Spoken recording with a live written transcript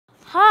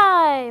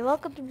Hi,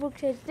 welcome to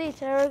Bookcase D.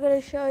 Today we're going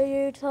to show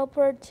you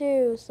Teleport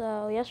 2.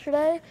 So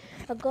yesterday,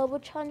 a global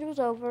challenge was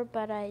over,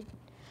 but it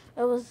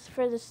was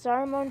for the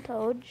Sir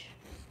Montague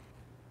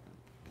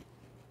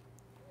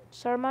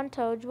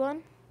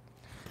one.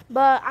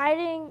 But I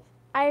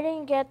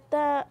didn't get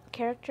the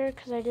character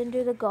because I didn't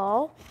do the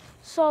goal.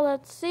 So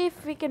let's see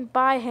if we can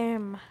buy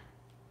him.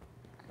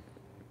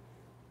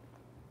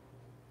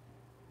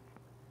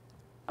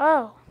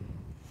 Oh,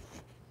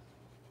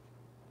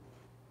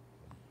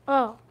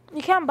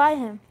 you can't buy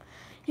him.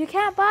 You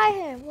can't buy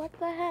him. What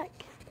the heck?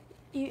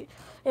 It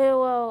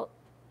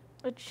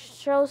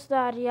shows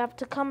that you have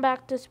to come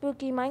back to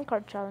Spooky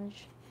Minecart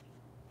Challenge.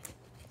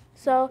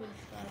 So,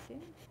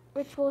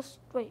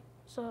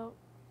 so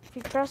if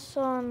you press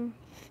on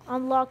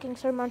unlocking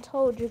Sir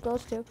Montague, it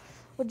goes to,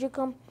 would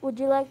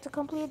you like to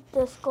complete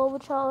this global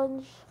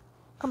challenge?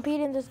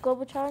 Compete in this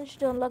global challenge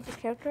to unlock the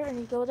character, and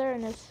you go there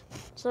and it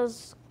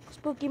says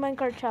Spooky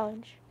Minecart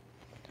Challenge.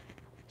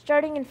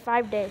 Starting in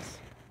 5 days.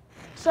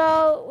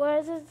 So, why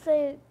does it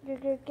say you're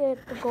gonna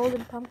get the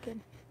golden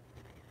pumpkin?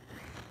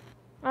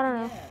 I don't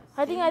know. Yeah,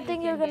 I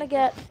think you're gonna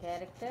get the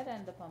character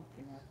and the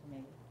pumpkin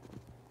maybe.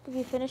 If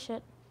you finish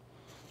it.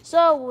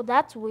 So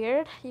that's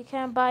weird. You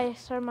can't buy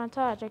Sir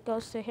Montague. It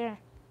goes to here.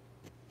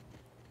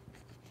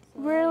 So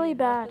Really you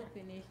bad. have to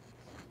finish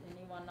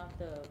any one of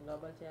the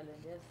global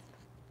challenges.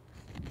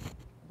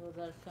 Those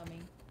are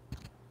coming.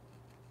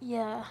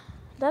 Yeah,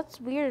 that's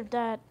weird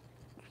that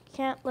you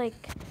can't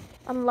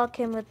unlock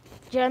him with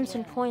gems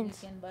and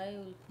points. You can buy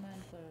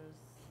Wolfman for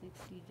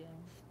 60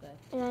 gems.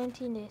 In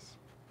 19 days.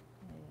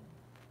 Yeah.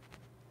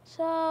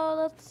 So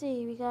let's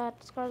see. We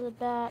got Scarlet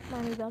Bat,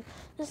 Mommy Bell.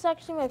 This is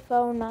actually my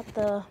phone, not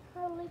the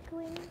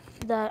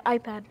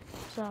iPad.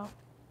 So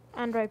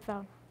Android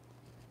phone.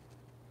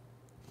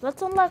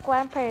 Let's unlock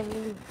Vampire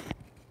Lily.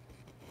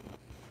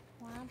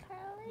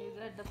 You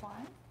got the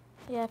point?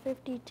 Yeah,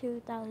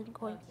 52,000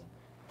 coins.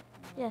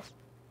 Okay. Yes.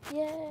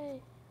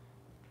 Yay.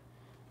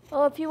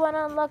 Oh, if you want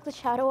to unlock the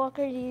Shadow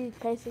Walker, you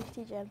pay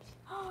 60 gems.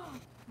 Oh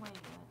my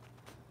god.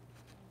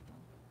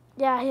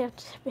 Yeah, you have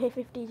to pay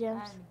 50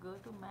 gems. And go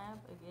to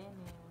map again.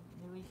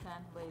 We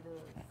can't buy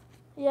those.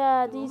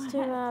 Yeah, these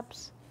two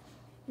maps.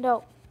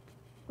 No.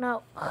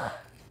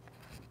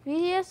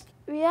 We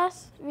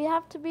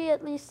have to be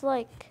at least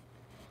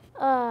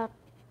level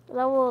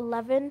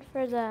 11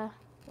 for the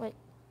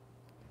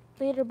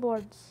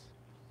leaderboards.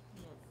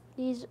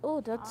 Yes.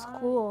 That's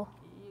cool.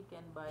 You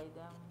can buy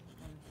them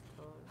in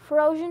store.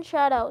 Frozen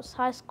Shadows,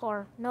 high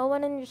score. No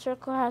one in your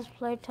circle has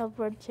played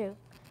Teleport 2.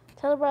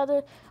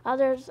 Tell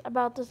others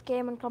about this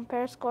game and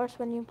compare scores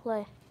when you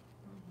play.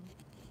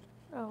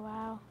 Oh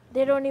wow.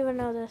 They don't even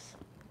know this.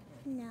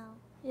 No.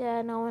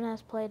 Yeah, no one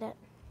has played it.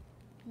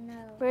 No.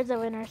 We're the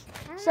winners.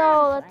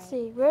 So let's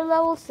see. We're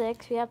level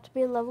 6. We have to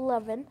be level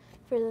 11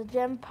 for the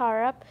gem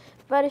power up.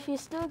 But if you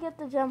still get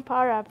the gem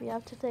power up, you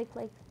have to take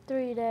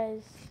 3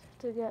 days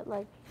to get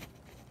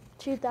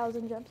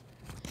 2,000 gems.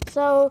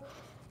 So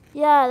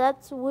yeah,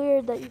 that's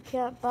weird that you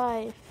can't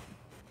buy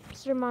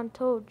Sir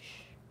Montague.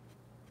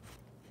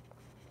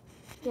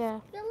 Yeah.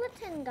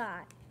 Skeleton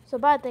guy. So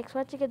bye. Thanks for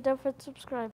watching. Don't forget to subscribe.